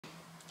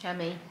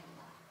Jammy,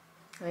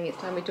 I think it's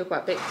time we talk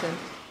about Bicton.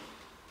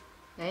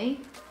 Eh?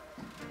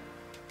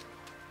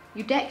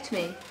 You decked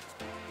me.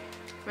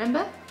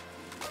 Remember?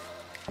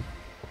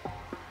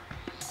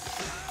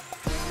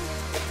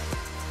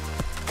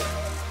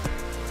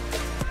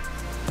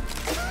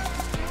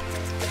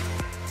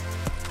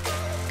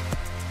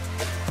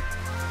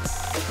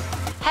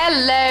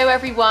 Hello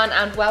everyone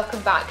and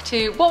welcome back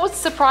to what was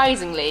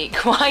surprisingly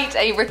quite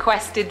a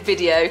requested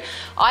video.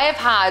 I have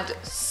had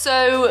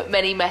so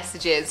many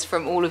messages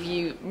from all of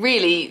you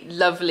really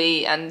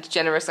lovely and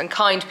generous and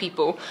kind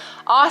people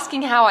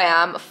asking how I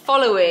am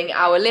following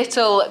our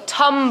little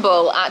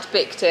tumble at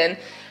Bicton,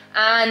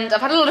 and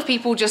I've had a lot of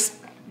people just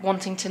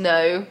wanting to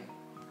know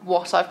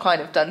what I've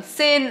kind of done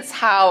since,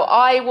 how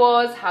I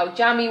was, how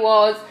Jammy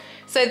was.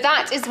 So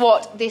that is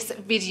what this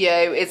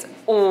video is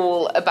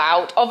all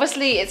about.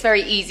 Obviously, it's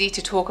very easy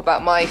to talk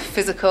about my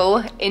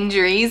physical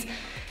injuries,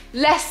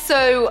 less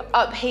so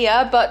up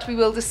here, but we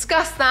will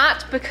discuss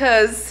that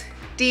because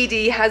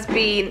Dee has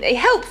been a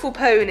helpful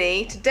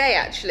pony today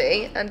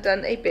actually and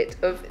done a bit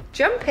of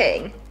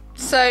jumping.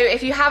 So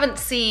if you haven't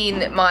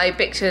seen my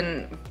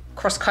Bicton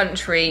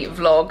cross-country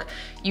vlog,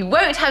 you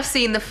won't have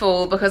seen the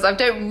full because I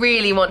don't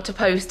really want to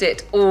post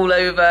it all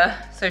over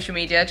social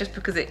media just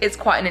because it's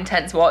quite an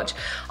intense watch.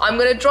 I'm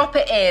gonna drop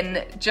it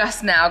in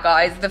just now,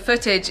 guys. The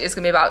footage is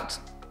gonna be about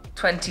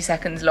 20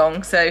 seconds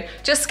long, so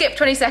just skip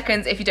 20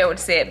 seconds if you don't want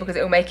to see it because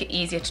it will make it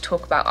easier to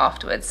talk about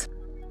afterwards.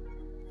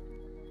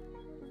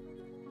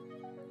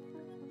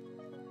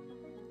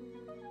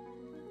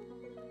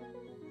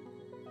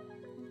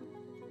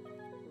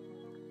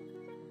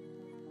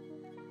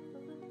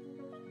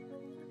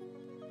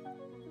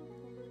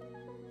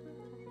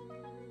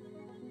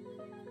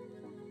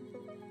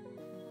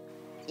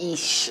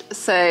 Eesh.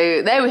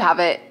 So there we have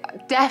it.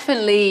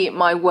 Definitely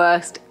my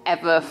worst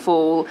ever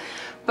fall.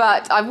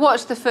 But I've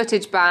watched the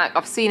footage back,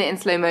 I've seen it in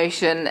slow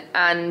motion,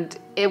 and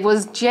it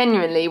was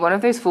genuinely one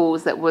of those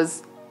falls that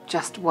was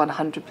just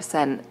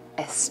 100%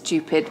 a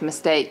stupid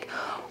mistake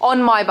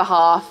on my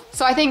behalf.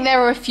 So I think there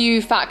were a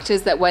few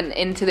factors that went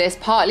into this,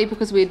 partly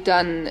because we'd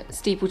done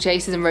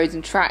steeplechases and roads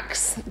and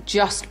tracks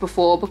just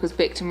before because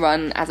Bicton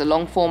run as a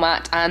long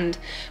format, and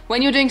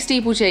when you're doing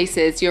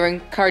steeplechases you're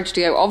encouraged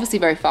to go obviously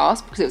very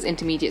fast because it was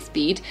intermediate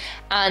speed,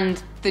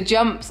 and the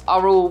jumps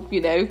are all,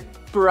 you know,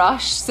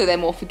 brush, so they're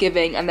more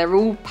forgiving, and they're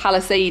all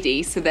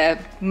palisadey, so they're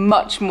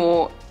much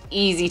more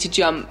easy to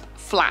jump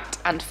flat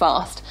and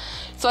fast.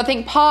 So I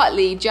think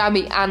partly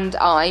Jammy and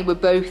I were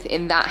both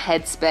in that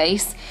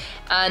headspace,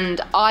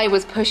 and I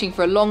was pushing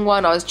for a long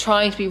one. I was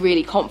trying to be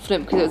really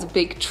confident because it was a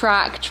big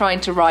track, trying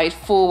to ride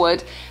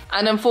forward,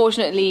 and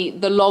unfortunately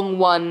the long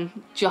one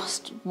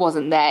just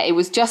wasn't there. It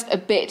was just a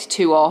bit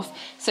too off.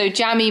 So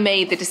Jammy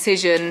made the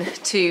decision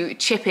to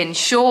chip in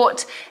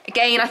short.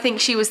 Again, I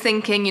think she was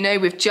thinking, you know,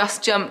 we've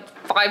just jumped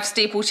 5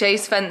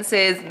 steeplechase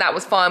fences, that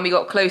was fine, we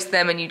got close to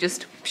them and you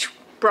just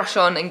brush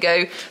on and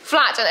go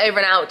flat and over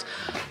and out.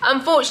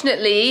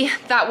 Unfortunately,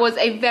 that was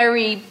a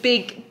very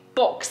big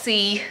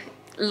boxy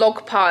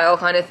log pile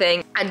kind of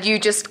thing, and you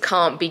just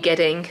can't be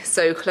getting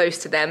so close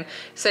to them.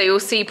 So you'll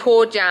see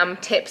poor Jam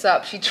tips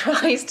up. She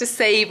tries to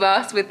save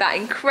us with that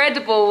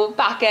incredible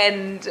back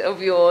end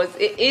of yours.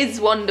 It is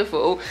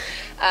wonderful,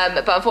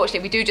 but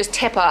unfortunately we do just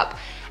tip up,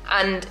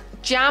 and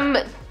Jam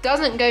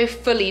doesn't go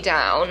fully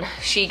down.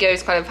 She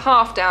goes kind of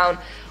half down.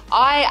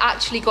 I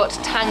actually got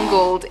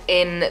tangled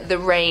in the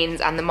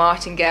reins and the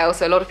martingale,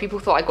 so a lot of people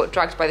thought I got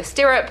dragged by the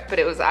stirrup, but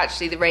it was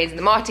actually the reins and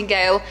the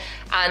martingale,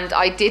 and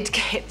I did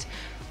get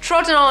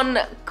trodden on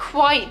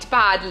quite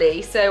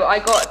badly. So I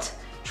got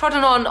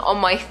trodden on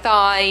my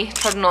thigh,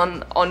 trodden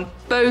on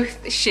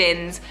both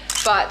shins,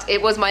 but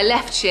it was my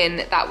left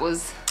shin that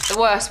was the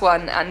worst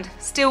one and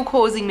still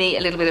causing me a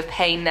little bit of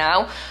pain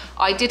now.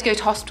 I did go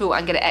to hospital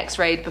and get it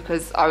x-rayed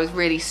because I was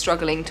really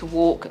struggling to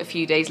walk a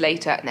few days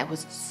later, and there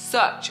was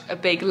such a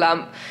big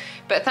lump.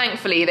 But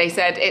thankfully they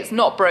said it's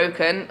not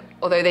broken,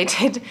 although they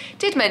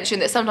did mention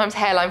that sometimes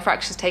hairline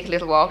fractures take a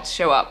little while to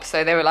show up.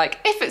 So they were like,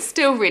 if it's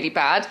still really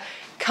bad,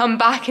 come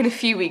back in a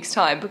few weeks'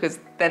 time because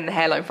then the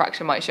hairline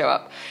fracture might show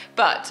up.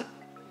 But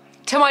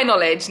to my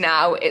knowledge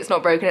now, it's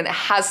not broken and it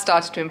has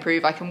started to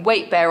improve. I can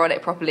weight bear on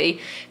it properly.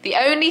 The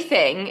only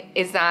thing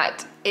is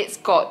that it's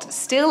got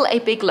still a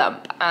big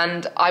lump,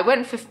 and I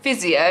went for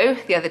physio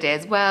the other day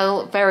as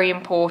well. Very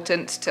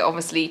important to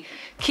obviously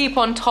keep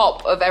on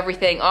top of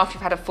everything after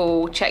you've had a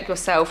fall, check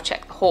yourself,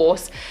 check the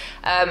horse.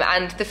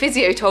 And the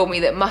physio told me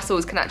that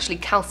muscles can actually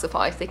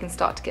calcify, so they can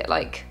start to get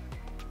like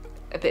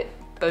a bit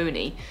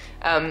bony.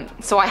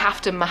 So I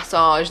have to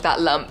massage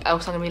that lump,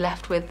 else I'm gonna be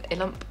left with a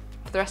lump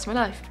for the rest of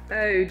my life.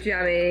 Oh,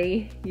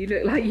 Jammy, you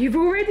look like you've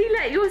already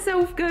let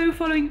yourself go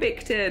following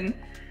Bicton.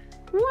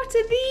 What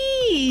are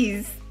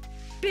these?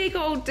 Big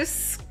old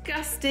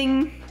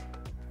disgusting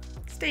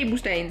stable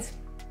stains.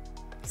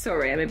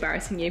 Sorry, I'm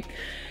embarrassing you.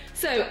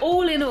 So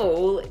all in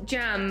all,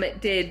 Jam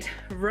did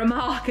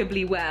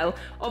remarkably well.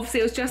 Obviously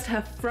it was just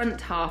her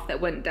front half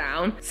that went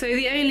down. So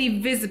the only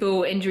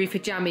visible injury for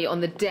Jammy on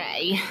the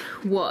day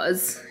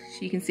was,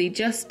 you can see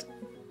just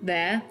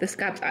there. The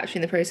scab's actually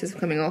in the process of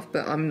coming off,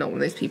 but I'm not one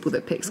of those people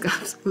that pick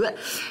scabs.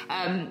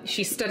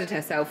 She studded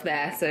herself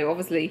there, so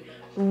obviously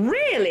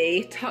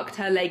really tucked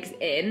her legs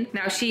in.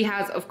 Now she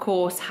has, of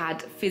course,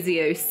 had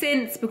physio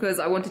since, because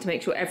I wanted to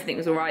make sure everything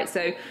was all right.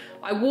 So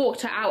I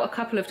walked her out a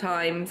couple of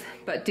times,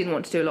 but didn't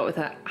want to do a lot with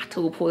her at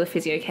all before the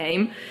physio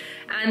came.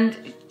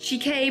 And she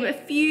came a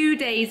few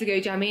days ago,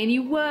 Jammy, and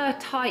you were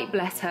tight,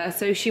 bless her.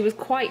 So she was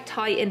quite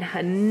tight in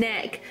her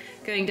neck,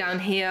 going down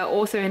here,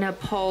 also in her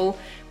poll,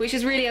 which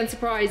is really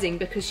unsurprising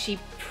because she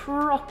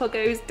proper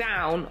goes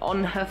down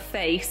on her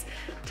face,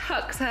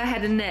 tucks her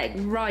head and neck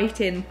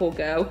right in, poor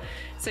girl.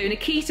 So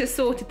Nikita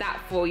sorted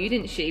that for you,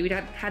 didn't she? We'd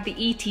had the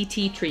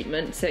ETT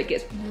treatment, so it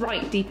gets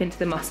right deep into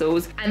the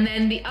muscles. And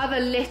then the other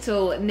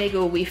little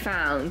niggle we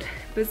found,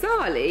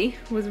 bizarrely,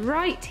 was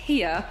right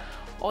here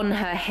on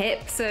her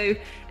hip. So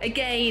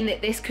again,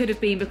 this could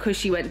have been because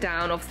she went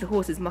down. Obviously the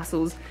horse's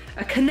muscles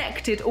are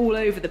connected all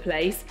over the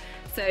place.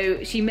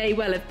 So she may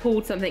well have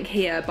pulled something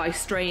here by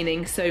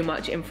straining so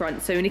much in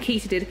front. So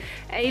Nikita did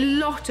a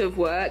lot of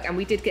work, and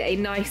we did get a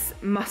nice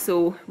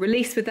muscle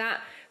release with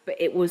that, but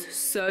it was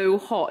so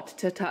hot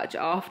to touch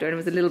after, and it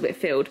was a little bit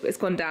filled, but it's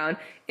gone down.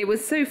 It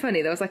was so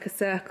funny, there was like a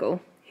circle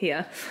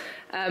here.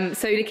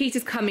 So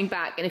Nikita's coming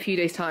back in a few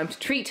days' time to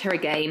treat her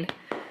again,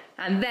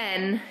 and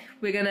then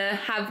we're gonna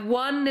have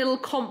one little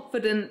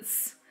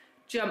confidence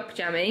jump,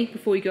 Jammy,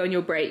 before you go on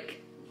your break.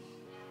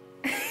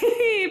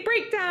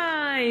 Break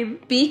time!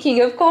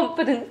 Speaking of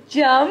confident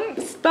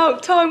jumps,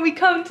 about time we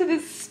come to the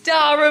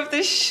star of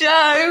the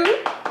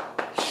show.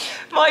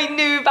 My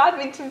new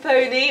badminton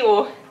pony,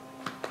 or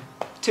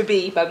to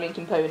be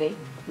badminton pony,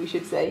 we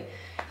should say.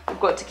 We've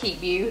got to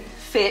keep you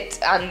fit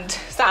and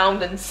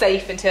sound and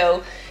safe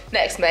until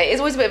next May. It's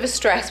always a bit of a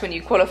stress when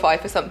you qualify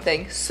for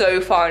something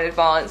so far in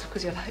advance,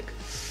 because you're like,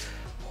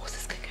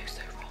 horses can go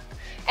so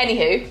wrong.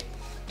 Anywho,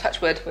 touch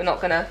wood, we're not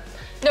gonna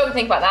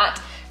think about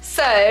that.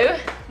 So,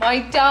 my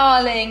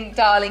darling,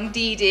 darling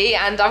Dee,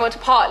 and I want to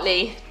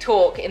partly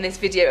talk in this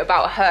video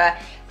about her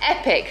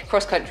epic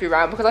cross-country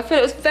round, because I feel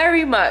it was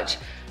very much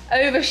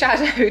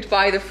overshadowed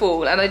by the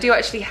fall, and I do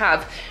actually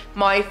have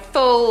my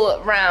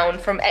full round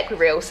from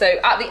Equireel. So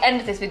at the end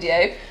of this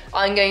video,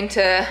 I'm going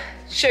to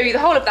show you the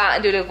whole of that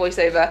and do a little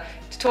voiceover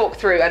to talk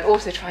through, and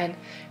also try and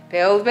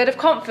build a bit of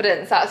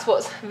confidence. That's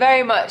what's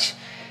very much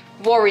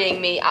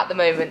worrying me at the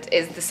moment,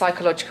 is the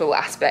psychological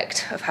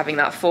aspect of having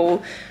that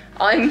fall.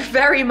 I'm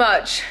very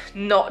much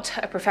not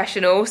a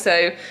professional,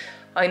 so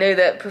I know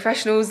that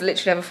professionals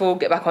literally have a fall,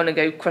 get back on and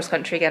go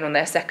cross-country again on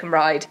their second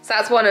ride. So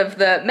that's one of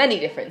the many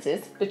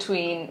differences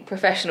between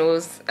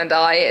professionals and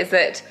I, is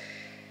that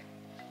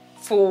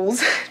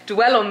falls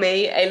dwell on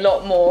me a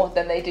lot more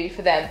than they do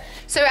for them.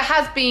 So it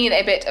has been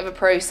a bit of a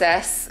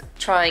process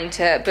trying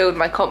to build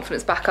my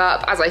confidence back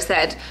up. As I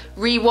said,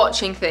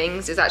 re-watching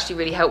things is actually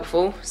really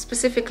helpful,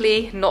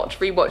 specifically not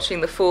re-watching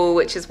the fall,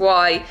 which is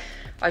why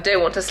I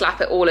don't want to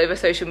slap it all over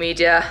social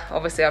media.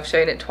 Obviously I've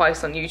shown it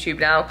twice on YouTube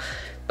now,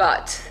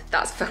 but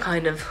that's for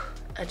kind of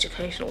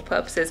educational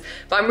purposes.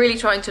 But I'm really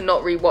trying to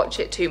not re-watch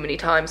it too many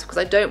times, because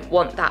I don't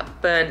want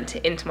that burnt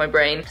into my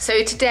brain.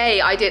 So today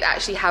I did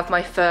actually have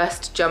my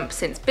first jump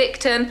since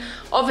Bicton.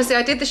 Obviously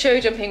I did the show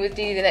jumping with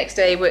Dee the next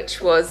day,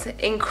 which was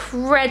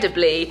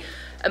incredibly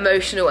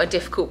emotional and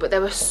difficult, but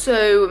there were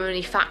so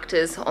many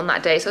factors on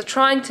that day. So I was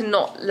trying to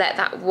not let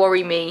that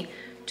worry me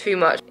too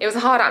much. It was a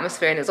hard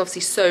atmosphere, and it was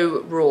obviously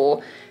so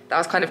raw that I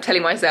was kind of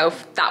telling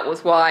myself that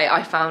was why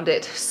I found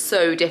it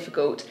so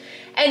difficult.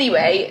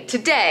 Anyway,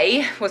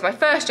 today was my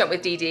first jump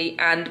with Dee,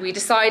 and we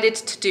decided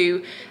to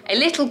do a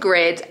little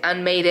grid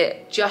and made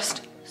it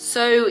just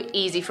so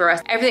easy for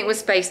us. Everything was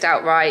spaced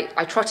out right.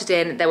 I trotted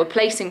in, there were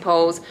placing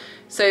poles,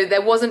 so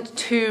there wasn't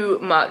too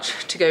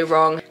much to go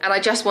wrong, and I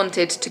just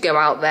wanted to go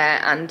out there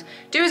and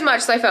do as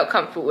much as I felt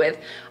comfortable with.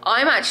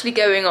 I'm actually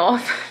going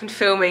off and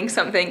filming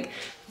something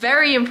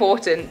very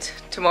important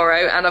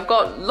tomorrow, and I've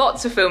got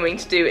lots of filming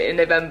to do in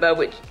November,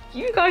 which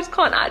you guys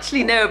can't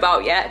actually know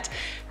about yet,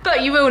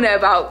 but you will know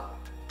about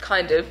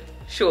kind of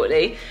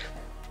shortly.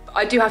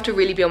 I do have to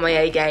really be on my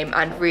A game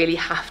and really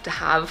have to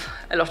have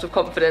a lot of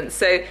confidence,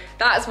 so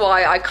that's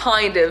why I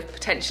kind of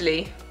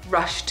potentially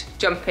rushed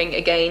jumping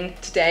again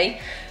today,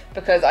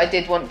 because I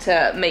did want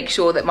to make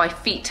sure that my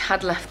feet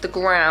had left the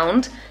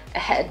ground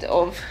ahead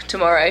of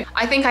tomorrow.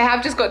 I think I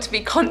have just got to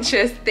be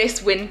conscious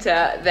this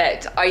winter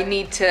that I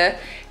need to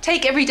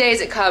take every day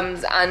as it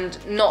comes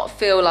and not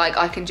feel like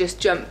I can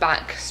just jump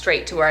back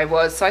straight to where I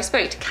was. So I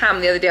spoke to Cam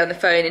the other day on the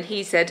phone, and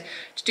he said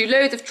to do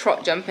loads of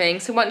trot jumping.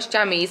 So once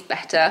Jammy's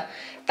better,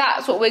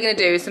 that's what we're gonna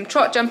do, some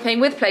trot jumping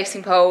with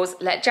placing poles,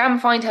 let Jam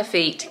find her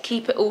feet,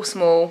 keep it all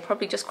small,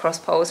 probably just cross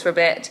poles for a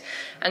bit,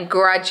 and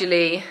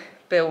gradually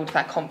build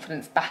that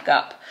confidence back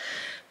up.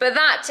 But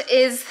that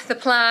is the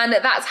plan,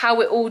 that's how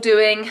we're all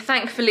doing.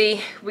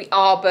 Thankfully, we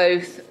are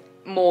both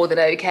more than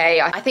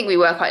okay. I think we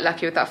were quite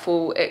lucky with that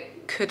fall.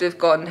 It could have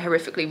gone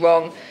horrifically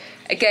wrong.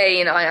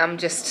 Again, I am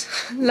just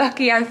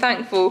lucky and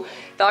thankful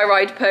that I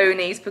ride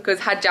ponies, because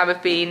had Jam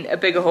have been a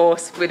bigger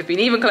horse, we'd have been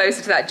even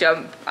closer to that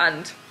jump,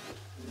 and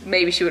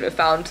maybe she would have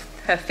found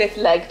her fifth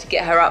leg to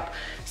get her up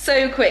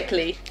so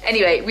quickly.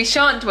 Anyway, we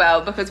shan't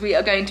dwell because we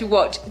are going to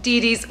watch Dee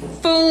Dee's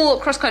full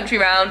cross-country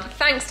round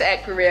thanks to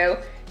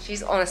Equireel.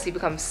 She's honestly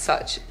become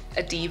such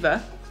a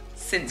diva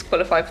since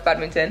qualifying for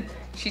badminton.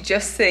 She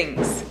just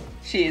thinks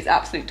she is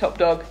absolute top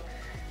dog,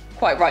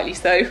 quite rightly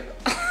so.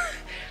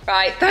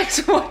 Right, thanks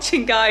for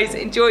watching, guys.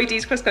 Enjoy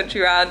Dee's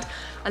cross-country round.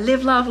 I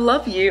live, laugh,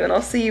 love you, and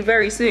I'll see you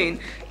very soon.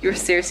 You're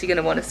seriously going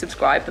to want to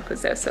subscribe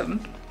because there's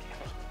some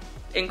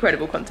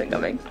incredible content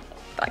coming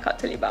that I can't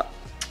tell you about.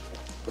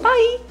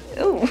 Bye.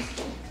 Ooh.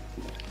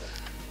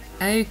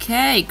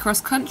 Okay,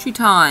 cross-country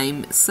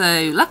time.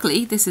 So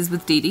luckily this is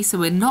with Dee Dee, so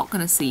we're not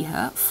going to see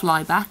her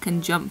fly back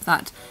and jump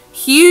that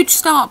huge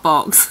start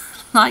box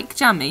like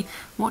Jammy.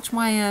 Watch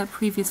my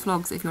previous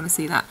vlogs if you want to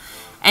see that.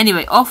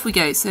 Anyway, off we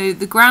go. So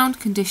the ground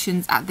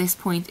conditions at this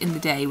point in the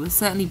day were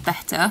certainly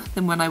better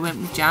than when I went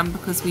with Jam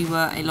because we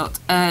were a lot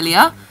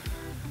earlier,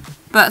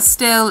 but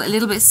still a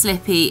little bit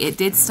slippy. It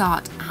did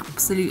start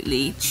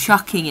absolutely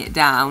chucking it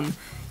down.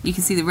 You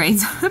can see the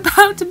rain's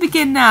about to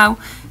begin now,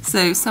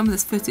 so some of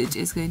this footage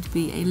is going to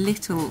be a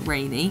little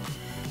rainy.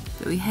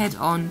 But we head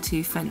on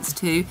to fence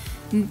 2.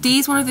 And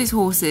Dee's one of those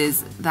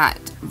horses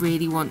that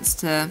really wants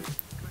to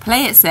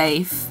play it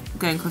safe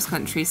going cross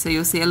country, so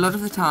you'll see a lot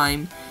of the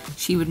time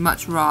she would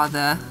much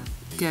rather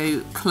go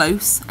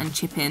close and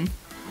chip in.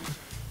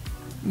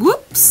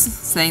 Whoops!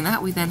 Saying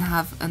that, we then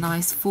have a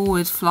nice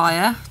forward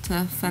flyer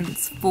to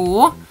fence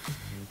 4.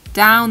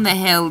 Down the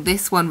hill,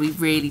 this one we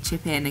really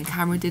chip in, and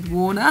Cameron did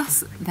warn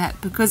us that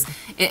because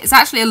it's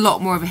actually a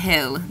lot more of a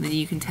hill than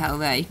you can tell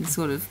there. You can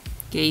sort of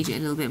gauge it a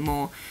little bit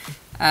more.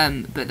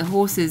 But the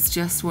horses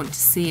just want to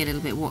see a little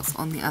bit what's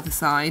on the other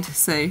side.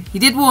 So he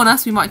did warn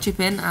us we might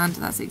chip in, and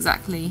that's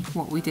exactly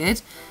what we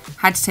did.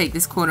 Had to take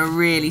this corner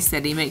really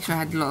steady, make sure I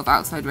had a lot of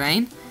outside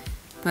rein.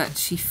 But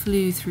she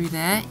flew through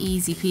there,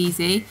 easy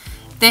peasy.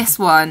 This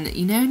one,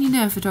 you know when you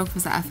know a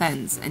photographer's at a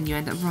fence and you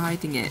end up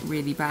riding it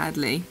really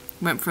badly.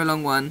 Went for a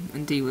long one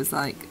and Dee was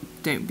like,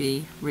 don't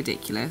be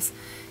ridiculous.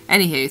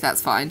 Anywho,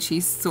 that's fine.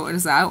 She's sorted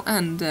us out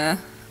and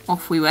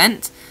off we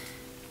went.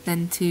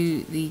 Then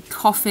to the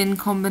coffin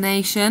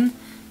combination.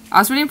 I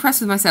was really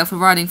impressed with myself for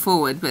riding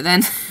forward, but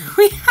then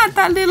we had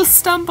that little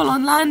stumble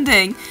on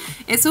landing.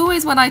 It's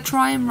always when I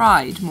try and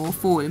ride more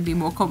forward and be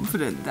more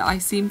confident that I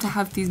seem to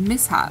have these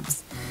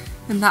mishaps.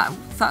 And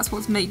that's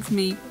what makes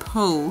me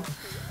pull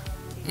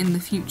in the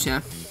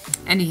future.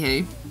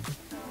 Anywho,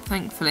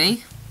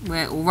 thankfully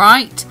we're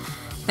alright.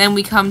 Then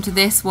we come to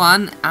this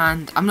one,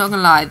 and I'm not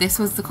gonna lie, this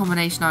was the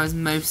combination I was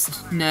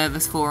most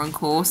nervous for on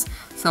course,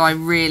 so I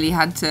really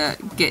had to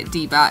get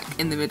Dee back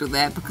in the middle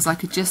there because I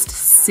could just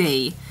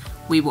see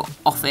we were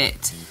off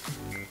it,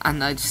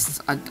 and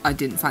I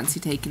didn't fancy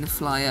taking a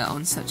flyer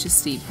on such a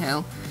steep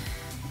hill.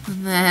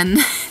 And then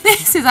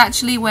this is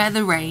actually where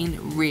the rain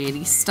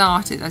really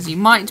started, as you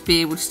might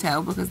be able to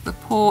tell, because the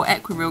poor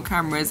Equireel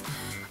cameras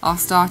are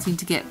starting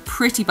to get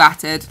pretty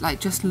battered. Like,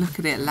 just look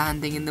at it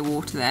landing in the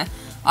water there.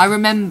 I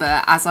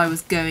remember as I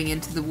was going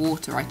into the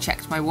water, I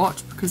checked my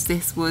watch because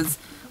this was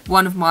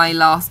one of my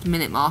last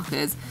minute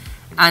markers,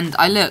 and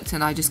I looked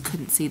and I just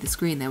couldn't see the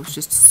screen. There was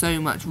just so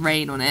much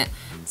rain on it,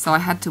 so I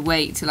had to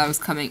wait till I was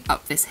coming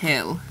up this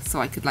hill so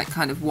I could like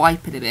kind of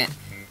wipe it a bit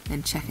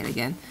and check it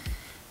again.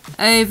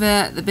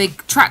 Over the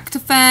big tractor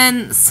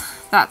fence.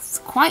 That's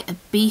quite a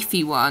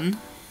beefy one,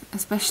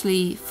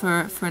 especially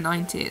for a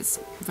 90. It's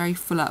very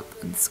full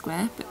up and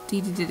square, but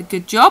Dee Dee did a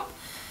good job.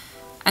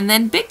 And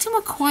then Bicton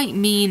were quite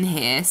mean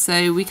here,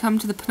 so we come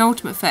to the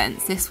penultimate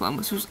fence, this one,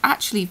 which was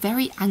actually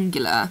very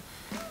angular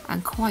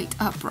and quite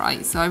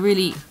upright, so I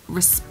really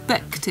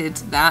respected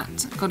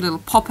that. Got a little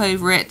pop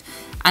over it,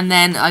 and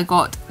then I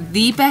got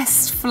the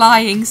best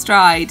flying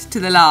stride to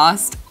the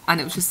last,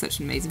 and it was just such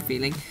an amazing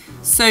feeling.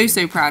 So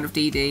proud of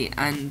Dee Dee,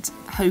 and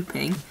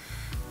hoping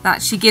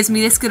that she gives me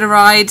this good a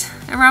ride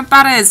around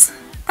Batters.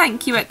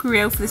 Thank you,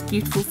 Equireel, for this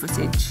beautiful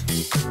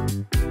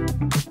footage.